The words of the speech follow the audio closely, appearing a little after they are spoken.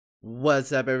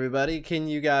What's up, everybody? Can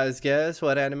you guys guess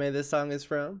what anime this song is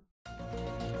from?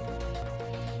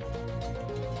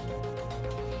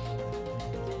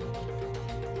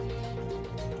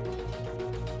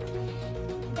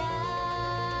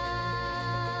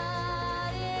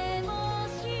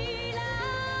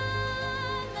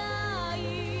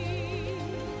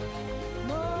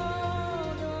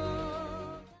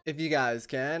 If you guys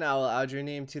can, I will add your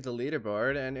name to the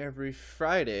leaderboard, and every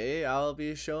Friday I'll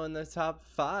be showing the top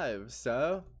 5,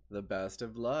 so the best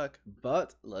of luck.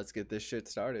 But let's get this shit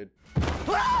started.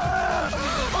 What's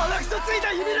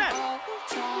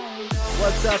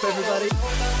up, everybody?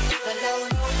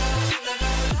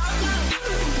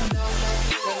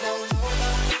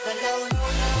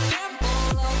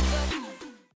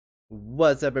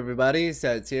 What's up, everybody?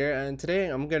 Seds here, and today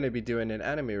I'm going to be doing an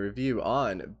anime review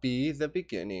on Be the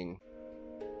Beginning.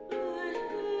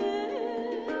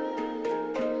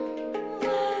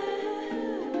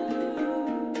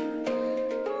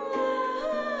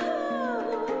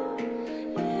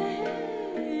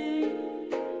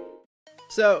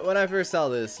 So when I first saw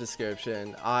this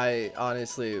description, I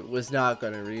honestly was not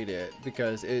going to read it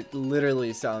because it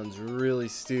literally sounds really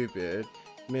stupid.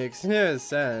 Makes no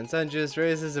sense and just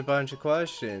raises a bunch of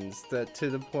questions that to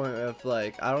the point of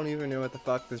like, I don't even know what the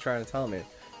fuck they're trying to tell me.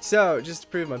 So just to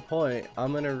prove my point,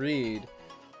 I'm gonna read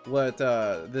what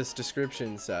this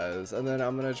description says, and then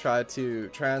I'm gonna try to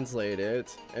translate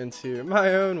it into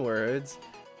my own words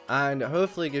and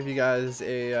hopefully give you guys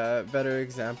a better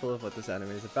example of what this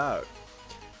anime is about.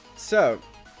 So,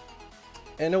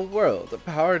 in a world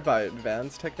powered by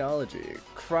advanced technology,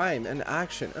 crime and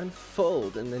action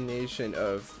unfold in the nation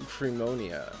of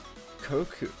Cremonia.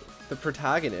 Koku, the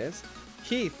protagonist,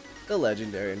 Keith, the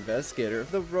legendary investigator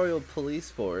of the Royal Police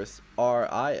Force,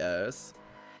 RIS,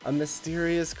 a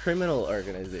mysterious criminal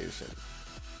organization.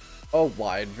 A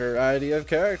wide variety of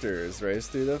characters race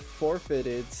through the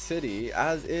forfeited city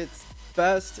as its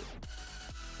best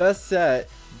set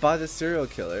by the serial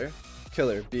killer,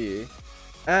 Killer B,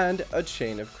 and a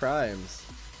chain of crimes.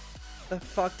 The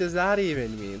fuck does that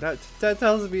even mean? That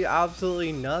tells me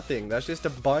absolutely nothing. That's just a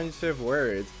bunch of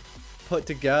words put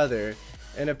together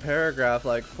in a paragraph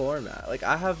like format. Like,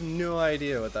 I have no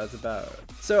idea what that's about.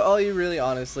 So all you really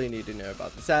honestly need to know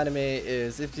about this anime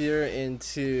is if you're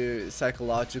into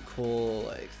psychological,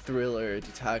 like, thriller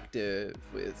detective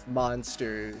with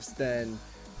monsters, then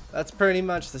that's pretty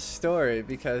much the story,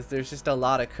 because there's just a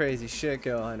lot of crazy shit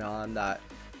going on that,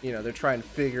 you know, they're trying to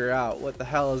figure out what the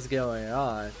hell is going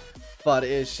on, but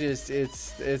it's just,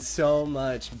 it's so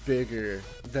much bigger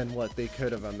than what they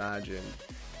could have imagined,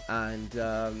 and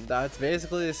that's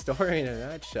basically the story in a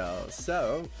nutshell.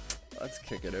 So let's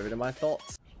kick it over to my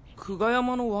thoughts. 久我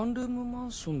山のワンルームマ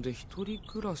ンションで一人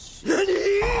暮らし。何？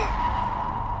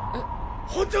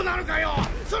本当なのかよ。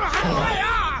その話はよ。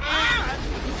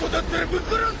嘘だったらぶっ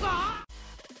殺すぞ。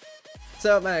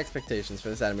 So my expectations for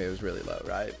this anime was really low,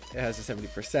 right? It has a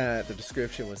 70%, the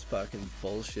description was fucking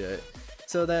bullshit.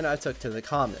 So then I took to the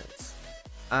comments,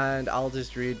 and I'll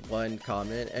just read one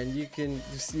comment, and you can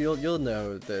just, you'll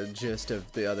know the gist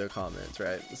of the other comments,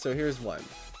 right? So here's one.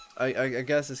 I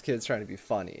guess this kid's trying to be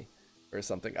funny or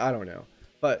something, I don't know.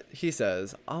 But he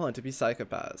says, I want to be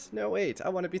Psychopaths. No wait, I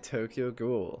want to be Tokyo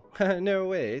Ghoul. No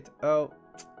wait, oh,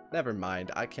 never mind,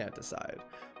 I can't decide.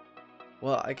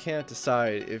 Well, I can't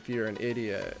decide if you're an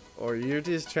idiot or you're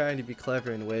just trying to be clever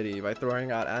and witty by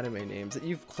throwing out anime names that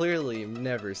you've clearly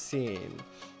never seen,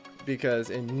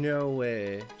 because in no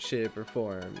way, shape, or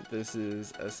form this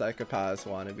is a Psychopaths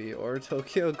wannabe or a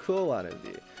Tokyo Ghoul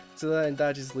wannabe. So then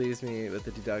that just leaves me with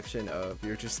the deduction of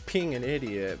you're just being an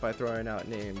idiot by throwing out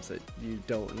names that you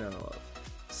don't know of.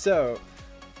 So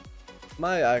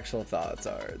my actual thoughts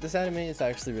are, this anime is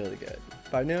actually really good.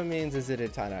 By no means is it a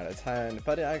 10 out of 10,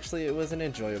 but it was an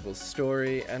enjoyable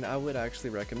story, and I would actually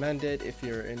recommend it if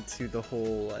you're into the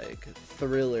whole like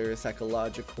thriller,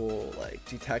 psychological, like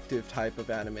detective type of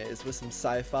animes with some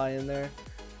sci-fi in there.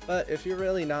 But if you're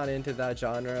really not into that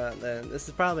genre, then this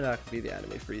is probably not going to be the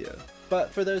anime for you.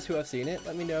 But for those who have seen it,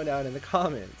 let me know down in the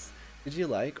comments. Did you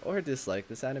like or dislike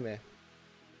this anime?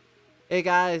 Hey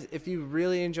guys, if you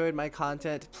really enjoyed my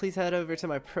content, please head over to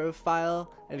my profile,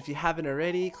 and if you haven't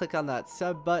already, click on that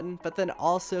sub button, but then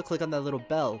also click on that little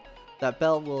bell. That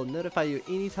bell will notify you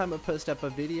anytime I post up a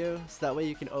video, so that way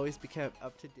you can always be kept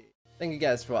up to date. Thank you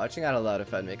guys for watching. I had a lot of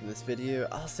fun making this video.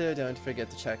 Also, don't forget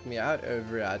to check me out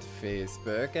over at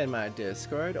Facebook and my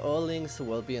Discord. All links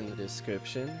will be in the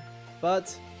description.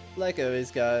 But like always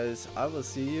guys, I will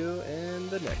see you in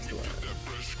the next one.